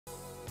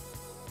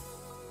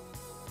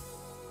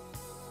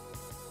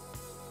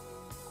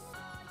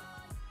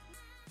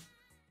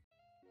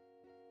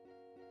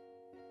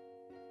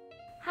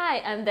Hi,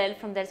 I'm Del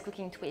from Del's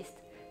Cooking Twist.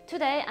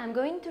 Today I'm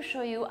going to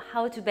show you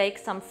how to bake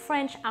some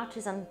French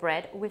artisan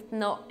bread with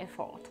no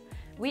effort.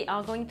 We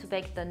are going to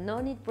bake the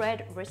no-knead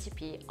bread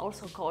recipe,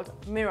 also called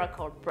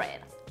miracle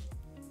bread.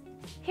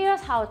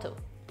 Here's how to.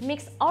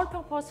 Mix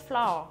all-purpose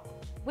flour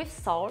with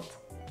salt,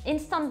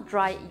 instant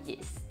dry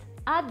yeast.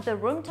 Add the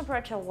room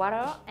temperature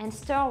water and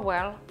stir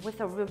well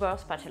with a rubber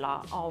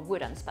spatula or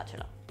wooden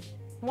spatula.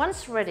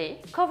 Once ready,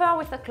 cover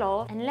with a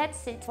cloth and let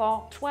sit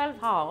for 12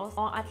 hours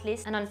or at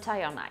least an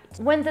entire night.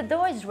 When the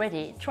dough is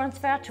ready,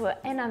 transfer to an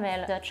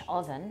enamel Dutch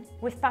oven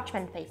with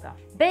parchment paper.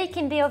 Bake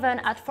in the oven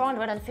at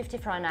 450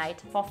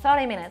 Fahrenheit for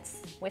 30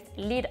 minutes with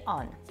lid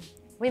on.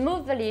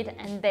 Remove the lid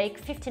and bake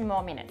 15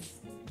 more minutes.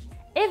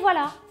 Et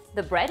voilà,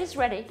 the bread is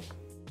ready!